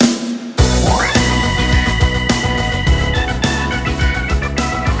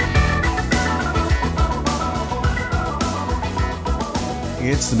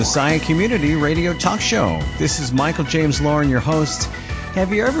Messiah Community Radio Talk Show. This is Michael James Lauren, your host.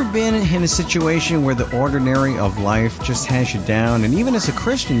 Have you ever been in a situation where the ordinary of life just has you down? And even as a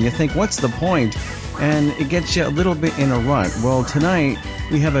Christian, you think, what's the point? And it gets you a little bit in a rut. Well, tonight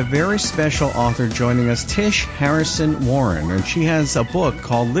we have a very special author joining us, Tish Harrison Warren. And she has a book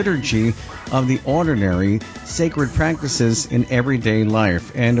called Liturgy of the Ordinary, Sacred Practices in Everyday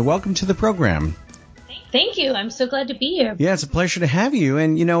Life. And welcome to the program. Thank you. I'm so glad to be here. Yeah, it's a pleasure to have you.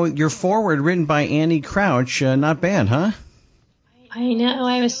 And, you know, your foreword written by Andy Crouch, not bad, huh? I know.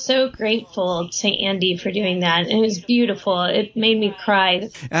 I was so grateful to Andy for doing that. It was beautiful. It made me cry.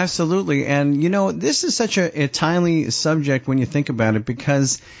 Absolutely. And, you know, this is such a timely subject when you think about it,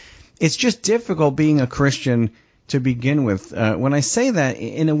 because it's just difficult being a Christian to begin with. When I say that,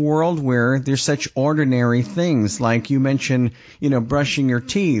 in a world where there's such ordinary things, like you mentioned, you know, brushing your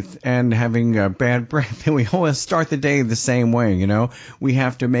teeth and having bad breath, and we always start the day the same way, you know. We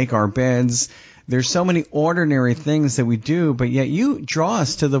have to make our beds. There's so many ordinary things that we do, but yet you draw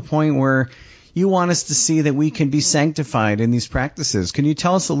us to the point where you want us to see that we can be sanctified in these practices. Can you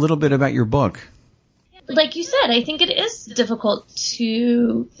tell us a little bit about your book? Like you said, I think it is difficult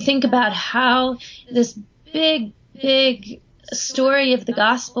to think about how this big story of the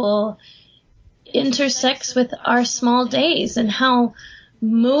gospel intersects with our small days, and how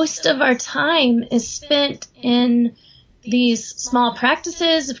most of our time is spent in these small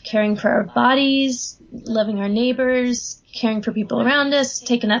practices of caring for our bodies, loving our neighbors, caring for people around us,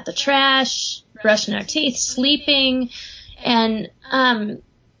 taking out the trash, brushing our teeth, sleeping. And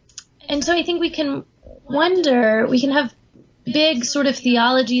so I think we can have big sort of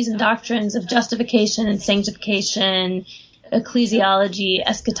theologies and doctrines of justification and sanctification, ecclesiology,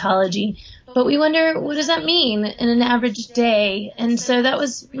 eschatology. But we wonder, what does that mean in an average day? And so that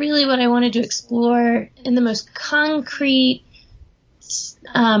was really what I wanted to explore in the most concrete,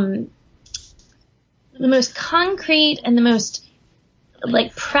 and the most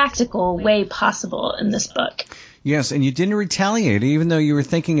like practical way possible in this book. Yes, and you didn't retaliate, even though you were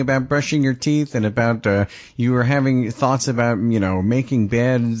thinking about brushing your teeth and about you were having thoughts about, you know, making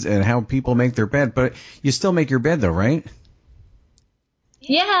beds and how people make their bed. But you still make your bed, though, right?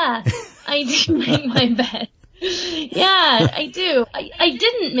 Yeah, I do make my bed. Yeah, I do. I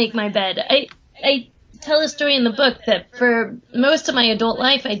didn't make my bed. I tell a story in the book that for most of my adult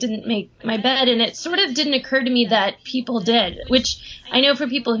life, I didn't make my bed, and it sort of didn't occur to me that people did, which I know for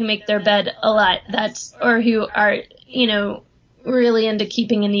people who make their bed a lot, or who are, you know, really into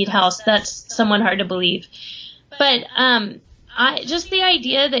keeping a neat house, that's somewhat hard to believe. But just the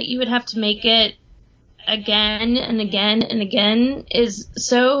idea that you would have to make it again and again and again is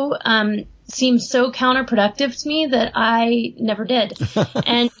so seems so counterproductive to me that I never did.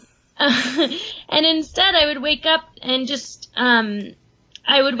 And instead I would wake up and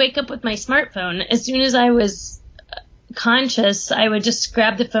I would wake up with my smartphone. As soon as I was conscious, I would just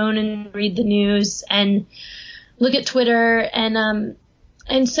grab the phone and read the news and look at Twitter.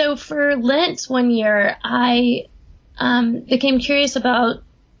 And so for Lent one year, I became curious about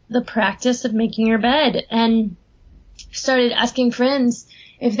the practice of making your bed and started asking friends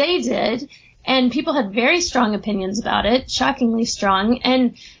if they did. And people had very strong opinions about it, shockingly strong.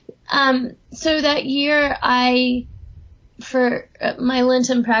 And so that year, for my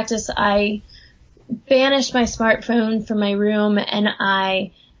Lenten practice, I banished my smartphone from my room, and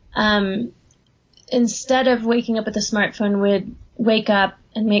I, instead of waking up with the smartphone, would wake up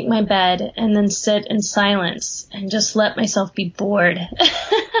and make my bed and then sit in silence and just let myself be bored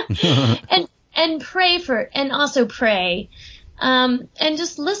and also pray. And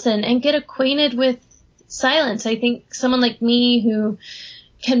just listen and get acquainted with silence. I think someone like me who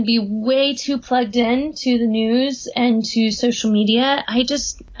can be way too plugged in to the news and to social media, I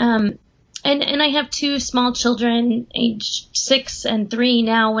just, and I have two small children, age 6 and 3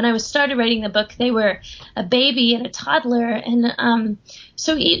 now. When I started writing the book, they were a baby and a toddler. And,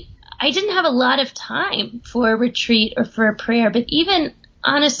 so I didn't have a lot of time for a retreat or for a prayer, but even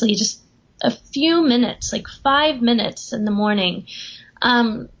honestly, just a few minutes, like 5 minutes in the morning,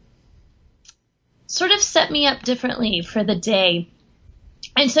 sort of set me up differently for the day.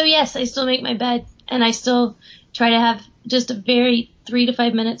 And so, yes, I still make my bed, and I still try to have just a very 3 to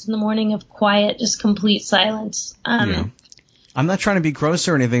 5 minutes in the morning of quiet, just complete silence. Yeah. I'm not trying to be gross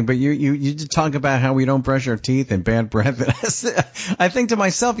or anything, but you did talk about how we don't brush our teeth and bad breath. I think to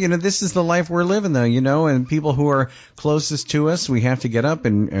myself, this is the life we're living, though, and people who are closest to us, we have to get up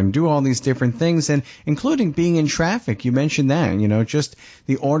and do all these different things, and including being in traffic. You mentioned that, just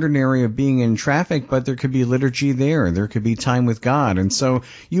the ordinary of being in traffic, but there could be liturgy there. There could be time with God. And so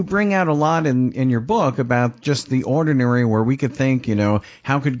you bring out a lot in your book about just the ordinary where we could think,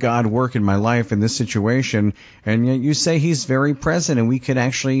 how could God work in my life in this situation? And yet you say he's very present, and we could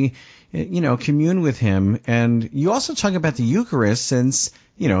actually, commune with him. And you also talk about the Eucharist since,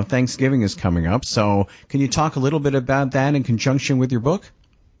 Thanksgiving is coming up. So can you talk a little bit about that in conjunction with your book?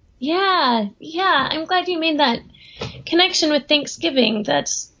 Yeah. I'm glad you made that connection with Thanksgiving.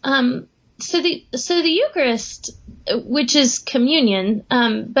 That's, so the Eucharist, which is communion,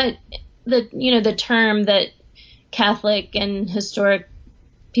 but the term that Catholic and historic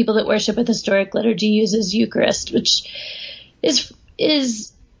people that worship with historic liturgy uses Eucharist, which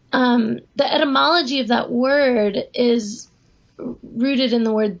is the etymology of that word is rooted in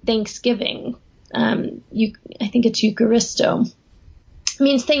the word thanksgiving. I think it's Eucharisto. It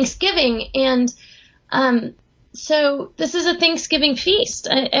means thanksgiving. And so this is a Thanksgiving feast.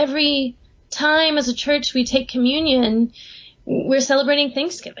 Every time as a church we take communion, we're celebrating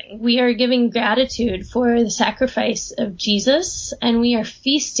Thanksgiving. We are giving gratitude for the sacrifice of Jesus, and we are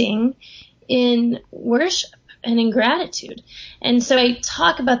feasting in worship and in gratitude. And so I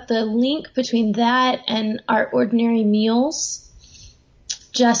talk about the link between that and our ordinary meals,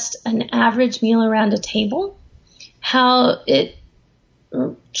 just an average meal around a table, how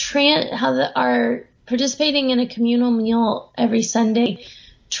our participating in a communal meal every Sunday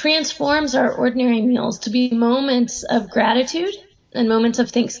transforms our ordinary meals to be moments of gratitude and moments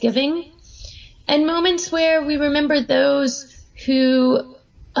of thanksgiving and moments where we remember those who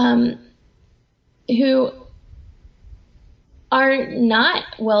are not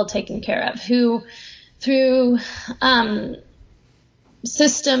well taken care of, who through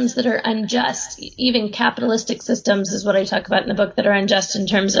systems that are unjust, even capitalistic systems is what I talk about in the book, that are unjust in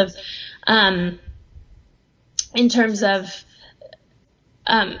terms of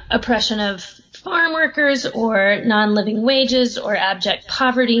oppression of farm workers or non-living wages or abject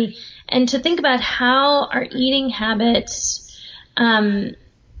poverty, and to think about how our eating habits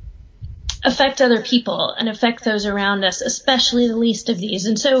affect other people and affect those around us, especially the least of these.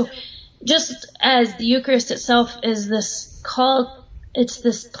 And so just as the Eucharist itself is this call, it's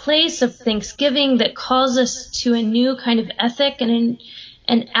this place of thanksgiving that calls us to a new kind of ethic, and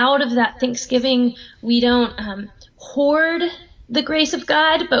out of that thanksgiving, we don't hoard the grace of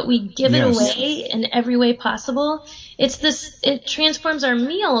God, but we give it away in every way possible. It transforms our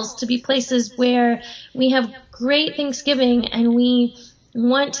meals to be places where we have great thanksgiving, and we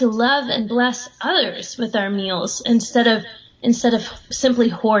want to love and bless others with our meals instead of simply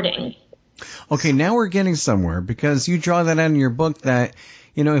hoarding. Okay, now we're getting somewhere, because you draw that out in your book that,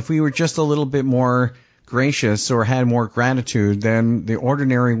 if we were just a little bit more gracious or had more gratitude, then the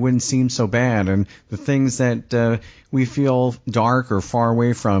ordinary wouldn't seem so bad, and the things that we feel dark or far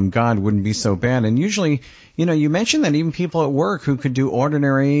away from God wouldn't be so bad. And usually, you mentioned that even people at work who could do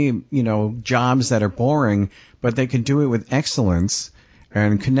ordinary, jobs that are boring, but they could do it with excellence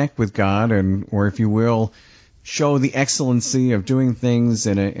and connect with God, or if you will, show the excellency of doing things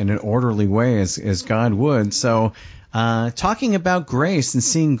in an orderly way as God would. So talking about grace and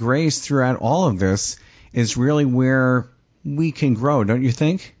seeing grace throughout all of this is really where we can grow, don't you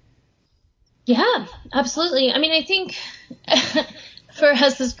think? Yeah, absolutely. I mean, I think for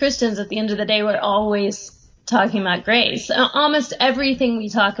us as Christians, at the end of the day, we're always talking about grace. Almost everything we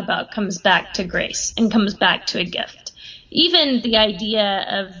talk about comes back to grace and comes back to a gift. Even the idea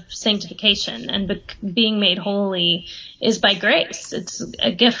of sanctification and being made holy is by grace. It's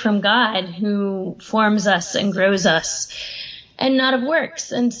a gift from God who forms us and grows us, and not of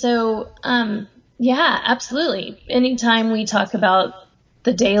works. And so, yeah, absolutely. Anytime we talk about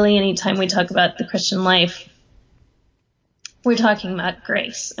the daily, anytime we talk about the Christian life, we're talking about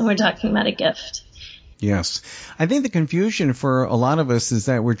grace, and we're talking about a gift. Yes. I think the confusion for a lot of us is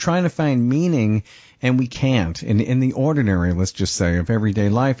that we're trying to find meaning, and we can't in the ordinary, let's just say, of everyday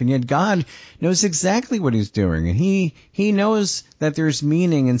life. And yet God knows exactly what he's doing. And he knows that there's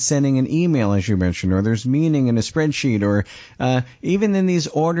meaning in sending an email, as you mentioned, or there's meaning in a spreadsheet, or even in these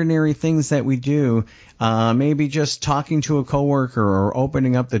ordinary things that we do, maybe just talking to a coworker or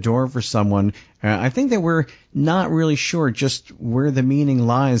opening up the door for someone. I think that we're not really sure just where the meaning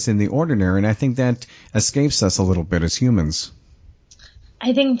lies in the ordinary, and I think that escapes us a little bit as humans.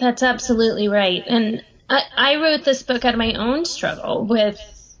 I think that's absolutely right. And I wrote this book out of my own struggle with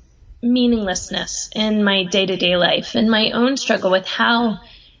meaninglessness in my day-to-day life and my own struggle with how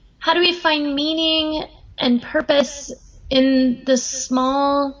do we find meaning and purpose in the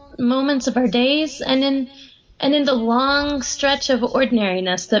small moments of our days and in the long stretch of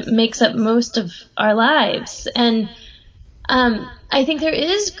ordinariness that makes up most of our lives. And I think there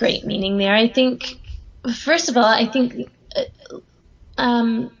is great meaning there. I think, first of all,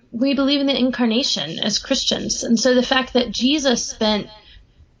 we believe in the incarnation as Christians. And so the fact that Jesus spent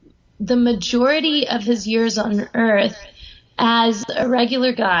the majority of his years on earth as a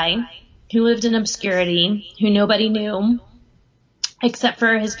regular guy who lived in obscurity, who nobody knew except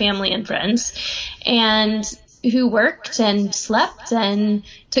for his family and friends, and who worked and slept and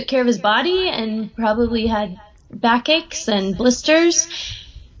took care of his body and probably had backaches and blisters.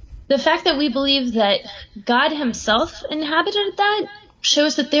 The fact that we believe that God himself inhabited that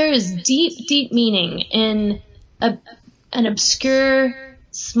shows that there is deep, deep meaning in an obscure,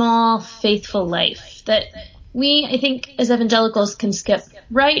 small, faithful life that we, I think, as evangelicals can skip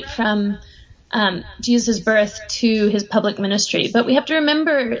right from Jesus' birth to his public ministry. But we have to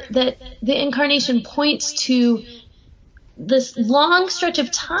remember that the incarnation points to this long stretch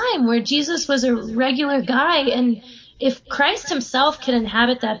of time where Jesus was a regular guy. And if Christ himself can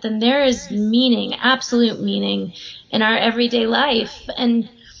inhabit that, then there is meaning, absolute meaning in our everyday life. And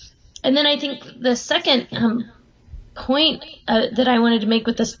then I think the second point that I wanted to make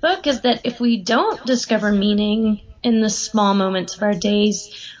with this book is that if we don't discover meaning in the small moments of our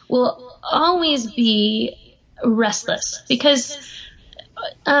days, we'll always be restless, because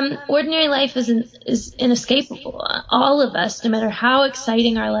ordinary life is inescapable. All of us, no matter how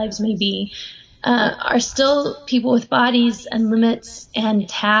exciting our lives may be, are still people with bodies and limits and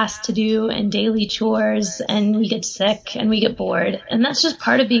tasks to do and daily chores, and we get sick and we get bored, and that's just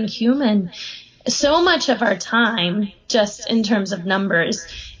part of being human. So much of our time, just in terms of numbers,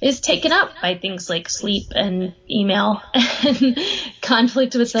 is taken up by things like sleep and email and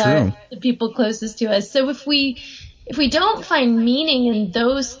conflict with the people closest to us. So if we don't find meaning in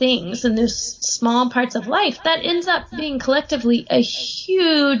those things, in those small parts of life, that ends up being collectively a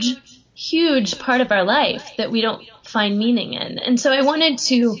huge, huge part of our life that we don't find meaning in. And so I wanted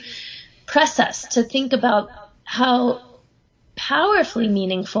to press us to think about how powerfully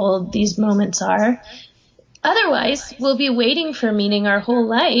meaningful these moments are. Otherwise, we'll be waiting for meaning our whole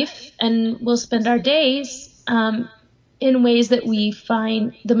life, and we'll spend our days in ways that we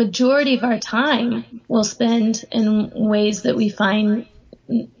find the majority of our time we'll spend in ways that we find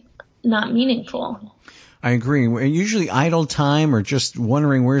not meaningful. I agree. Usually idle time or just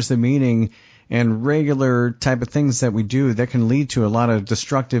wondering where's the meaning and regular type of things that we do that can lead to a lot of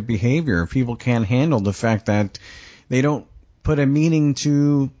destructive behavior. People can't handle the fact that they don't put a meaning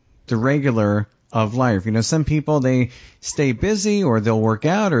to the regular of life. You know, some people, they stay busy, or they'll work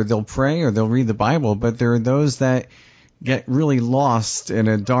out, or they'll pray, or they'll read the Bible, but there are those that get really lost in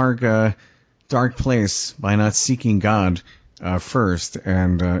a dark place by not seeking God first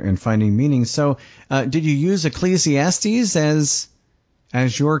and finding meaning. So did you use Ecclesiastes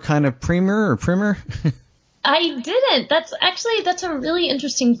as your kind of primer? I didn't. That's a really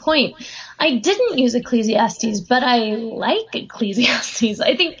interesting point. I didn't use Ecclesiastes, but I like Ecclesiastes.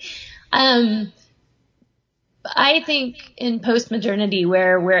 I think in postmodernity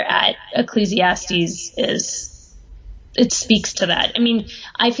where we're at, Ecclesiastes it speaks to that. I mean,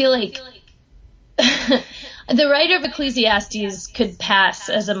 I feel like the writer of Ecclesiastes could pass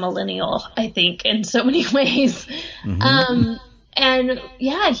as a millennial, I think, in so many ways. Mm-hmm. And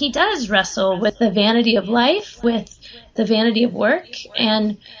yeah, he does wrestle with the vanity of life, with the vanity of work,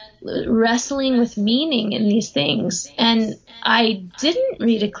 and wrestling with meaning in these things. And I didn't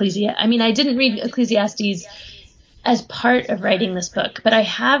read Ecclesiastes as part of writing this book, but I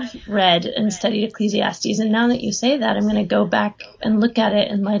have read and studied Ecclesiastes. And now that you say that, I'm going to go back and look at it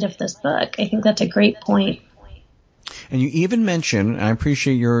in light of this book. I think that's a great point. And you even mentioned, I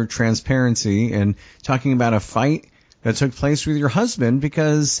appreciate your transparency in talking about a fight that took place with your husband,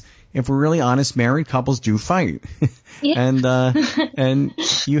 because if we're really honest, married couples do fight. Yeah. And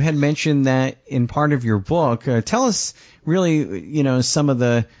you had mentioned that in part of your book. Tell us really, some of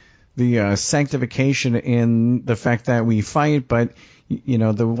the sanctification in the fact that we fight, but,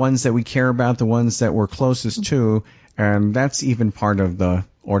 the ones that we care about, the ones that we're closest to, and that's even part of the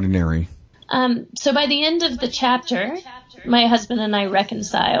ordinary. So by the end of the chapter, my husband and I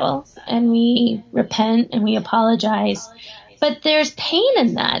reconcile, and we repent and we apologize. But there's pain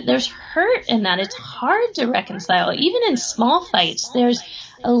in that. There's hurt in that. It's hard to reconcile. Even in small fights, there's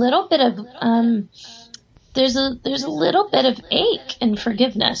a little bit of there's a little bit of ache in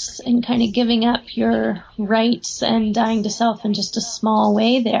forgiveness and kind of giving up your rights and dying to self in just a small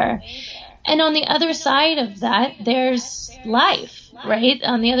way there. And on the other side of that, there's life, right?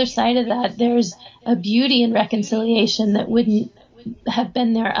 On the other side of that, there's a beauty in reconciliation that wouldn't have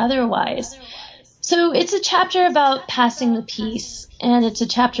been there otherwise. So it's a chapter about passing the peace, and it's a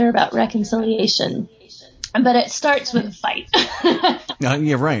chapter about reconciliation. But it starts with a fight.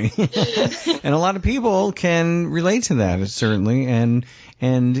 Yeah, right. And a lot of people can relate to that, certainly, and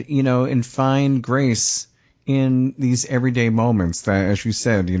and find grace in these everyday moments that, as you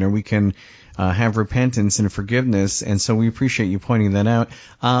said, we can have repentance and forgiveness, and so we appreciate you pointing that out.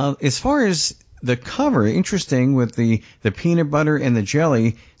 As far as the cover, interesting with the peanut butter and the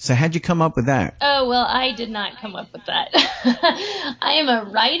jelly. So how'd you come up with that? Oh, well, I did not come up with that. I am a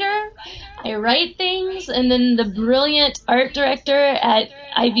writer. I write things, and then the brilliant art director at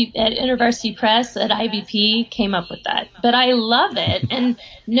InterVarsity Press at IVP came up with that. But I love it, and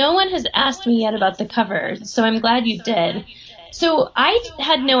no one has asked me yet about the cover, so I'm glad you did. So I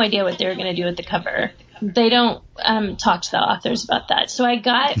had no idea what they were going to do with the cover. They don't talk to the authors about that. So I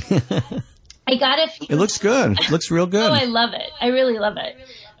got a few. It looks good. It looks real good. Oh, I love it. I really love it.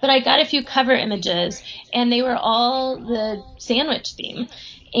 But I got a few cover images, and they were all the sandwich theme.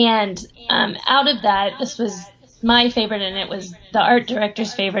 And out of that, this was my favorite, and it was the art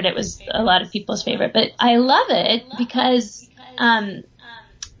director's favorite. It was a lot of people's favorite. But I love it because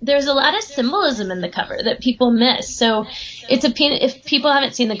there's a lot of symbolism in the cover that people miss. So it's if people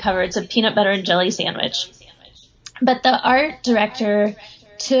haven't seen the cover, it's a peanut butter and jelly sandwich. But the art director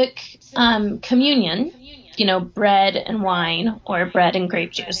took communion, bread and wine, or bread and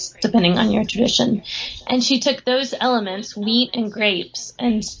grape juice, depending on your tradition. And she took those elements, wheat and grapes,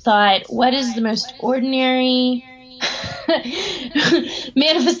 and thought, what is the most ordinary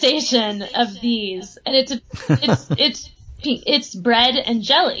manifestation of these? And it's bread and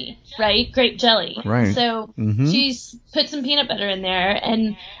jelly, right? Grape jelly. Right. So she's put some peanut butter in there,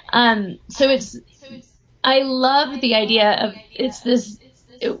 and I love the idea of it's this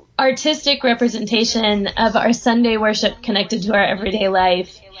artistic representation of our Sunday worship connected to our everyday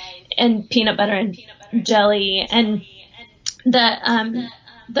life, and peanut butter and jelly, and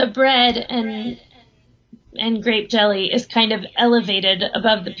the bread and grape jelly is kind of elevated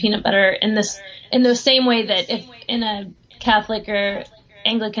above the peanut butter in the same way that if in a Catholic or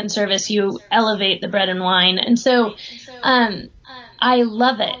Anglican service you elevate the bread and wine. And so I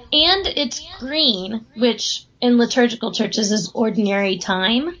love it. And it's green, which in liturgical churches is ordinary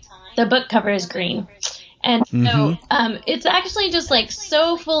time. The book cover is green. And so it's actually just like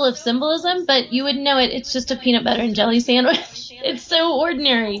so full of symbolism, but you would know it. It's just a peanut butter and jelly sandwich. It's so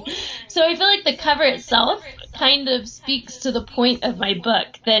ordinary. So I feel like the cover itself kind of speaks to the point of my book,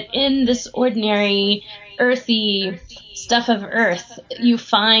 that in this ordinary, earthy stuff of earth, you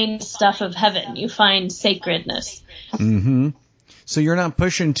find stuff of heaven. You find sacredness. Mm-hmm. So you're not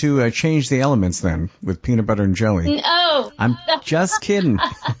pushing to change the elements then with peanut butter and jelly? No. I'm just kidding.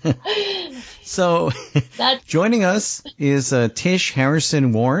 So joining us is Tish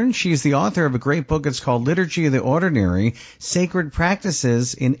Harrison Warren. She's the author of a great book. It's called Liturgy of the Ordinary, Sacred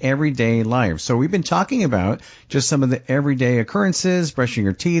Practices in Everyday Life. So we've been talking about just some of the everyday occurrences, brushing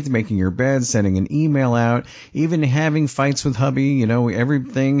your teeth, making your bed, sending an email out, even having fights with hubby,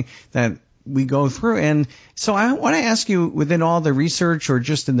 everything that we go through. And so I want to ask you, within all the research or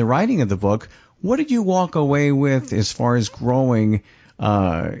just in the writing of the book, what did you walk away with as far as growing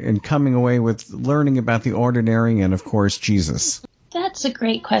and coming away with learning about the ordinary and, of course, Jesus? That's a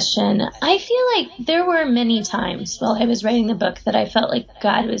great question. I feel like there were many times while I was writing the book that I felt like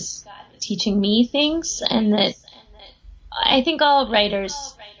God was teaching me things, and that I think all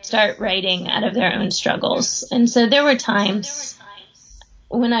writers start writing out of their own struggles. And so there were times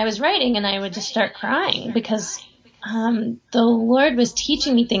when I was writing and I would just start crying because the Lord was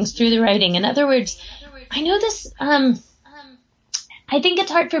teaching me things through the writing. In other words, I know this, I think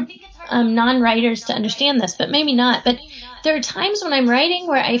it's hard for non-writers to understand this, but maybe not. But there are times when I'm writing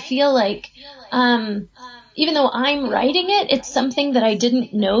where I feel like, even though I'm writing it, it's something that I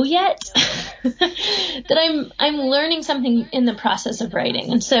didn't know yet, that I'm learning something in the process of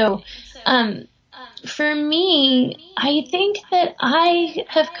writing. And so, for me, I think that I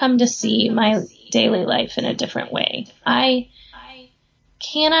have come to see my daily life in a different way. I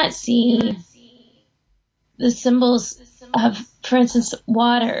cannot see the symbols of, for instance,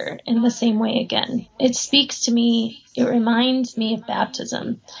 water in the same way again. It speaks to me, it reminds me of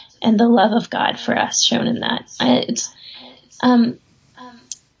baptism and the love of God for us shown in that. It's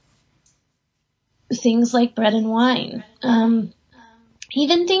things like bread and wine.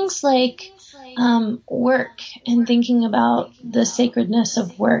 even things like work and thinking about the sacredness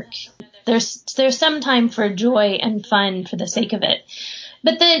of work. There's some time for joy and fun for the sake of it,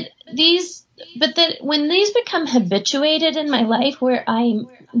 but that when these become habituated in my life, where I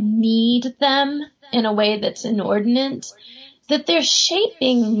need them in a way that's inordinate, that they're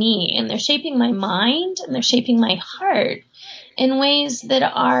shaping me and they're shaping my mind and they're shaping my heart in ways that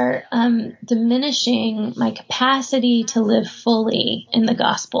are diminishing my capacity to live fully in the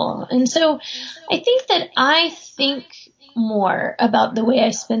gospel. And so I think that I think more about the way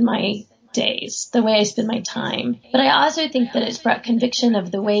I spend my days, the way I spend my time. But I also think that it's brought conviction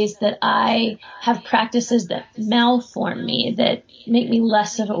of the ways that I have practices that malform me, that make me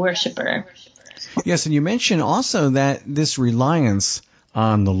less of a worshiper. Yes, and you mentioned also that this reliance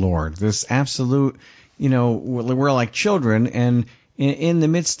on the Lord, this absolute, we're like children, and in the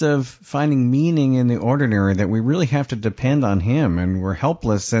midst of finding meaning in the ordinary, that we really have to depend on Him, and we're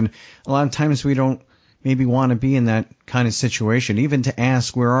helpless, and a lot of times we don't maybe want to be in that kind of situation, even to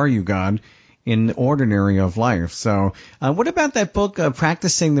ask, where are you, God, in the ordinary of life. So what about that book,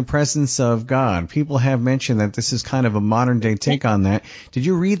 Practicing the Presence of God? People have mentioned that this is kind of a modern-day take on that. Did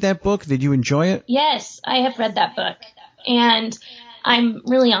you read that book? Did you enjoy it? Yes, I have read that book, and I'm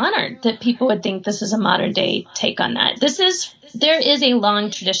really honored that people would think this is a modern-day take on that. There is a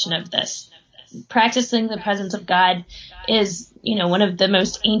long tradition of this. Practicing the Presence of God is, one of the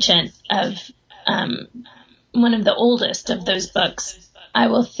most ancient of one of the oldest of those books. I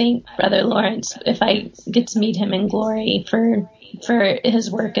will thank Brother Lawrence if I get to meet him in glory for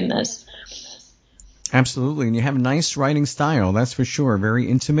his work in this. Absolutely. And you have a nice writing style, that's for sure. Very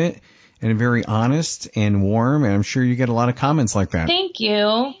intimate and very honest and warm. And I'm sure you get a lot of comments like that. Thank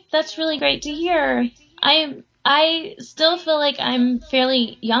you. That's really great to hear. I still feel like I'm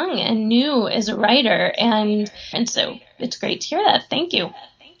fairly young and new as a writer. And so it's great to hear that. Thank you.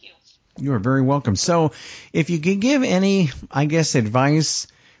 You are very welcome. So if you could give any, advice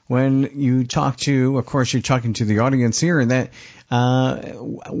when you talk to, of course, you're talking to the audience here, that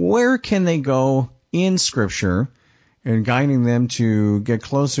where can they go in Scripture and guiding them to get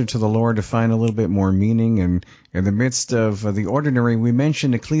closer to the Lord, to find a little bit more meaning in the midst of the ordinary? We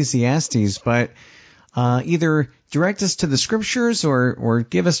mentioned Ecclesiastes, but either direct us to the Scriptures or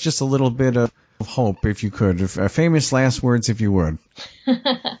give us just a little bit of hope, if you could. Famous last words, if you would.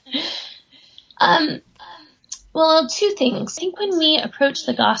 Well, two things. I think when we approach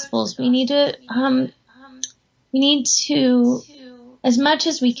the Gospels, we need to, as much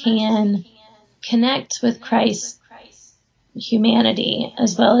as we can, connect with Christ's humanity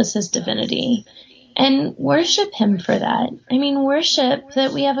as well as His divinity, and worship Him for that. I mean, worship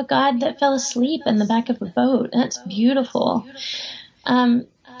that we have a God that fell asleep in the back of a boat. That's beautiful. And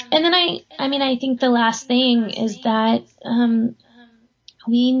then I think the last thing is that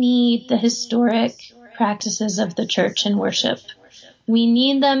we need the historic practices of the church in worship. We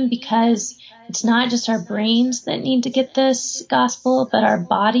need them because it's not just our brains that need to get this gospel, but our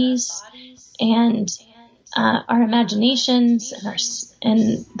bodies and our imaginations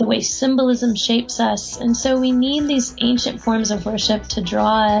and the way symbolism shapes us. And so we need these ancient forms of worship to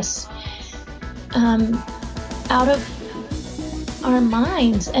draw us out of our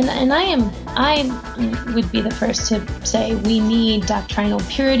minds. And I would be the first to say we need doctrinal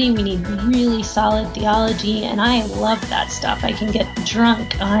purity, we need really solid theology, and I love that stuff. I can get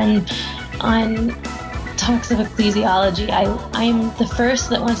drunk on talks of ecclesiology. I'm the first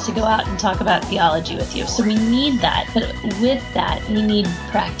that wants to go out and talk about theology with you. So we need that, but with that, we need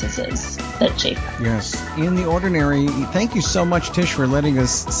practices that shape us. Yes, in the ordinary. Thank you so much, Tish, for letting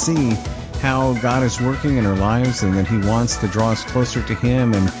us see how God is working in our lives, and that He wants to draw us closer to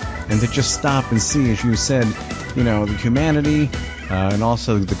Him, and to just stop and see, as you said, the humanity and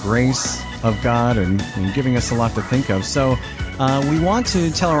also the grace of God, and giving us a lot to think of. So we want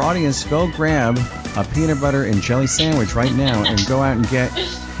to tell our audience, go grab a peanut butter and jelly sandwich right now and go out and get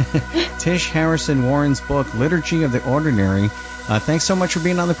Tish Harrison Warren's book, Liturgy of the Ordinary. Thanks so much for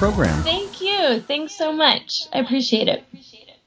being on the program. Thank you. Thanks so much. I appreciate it.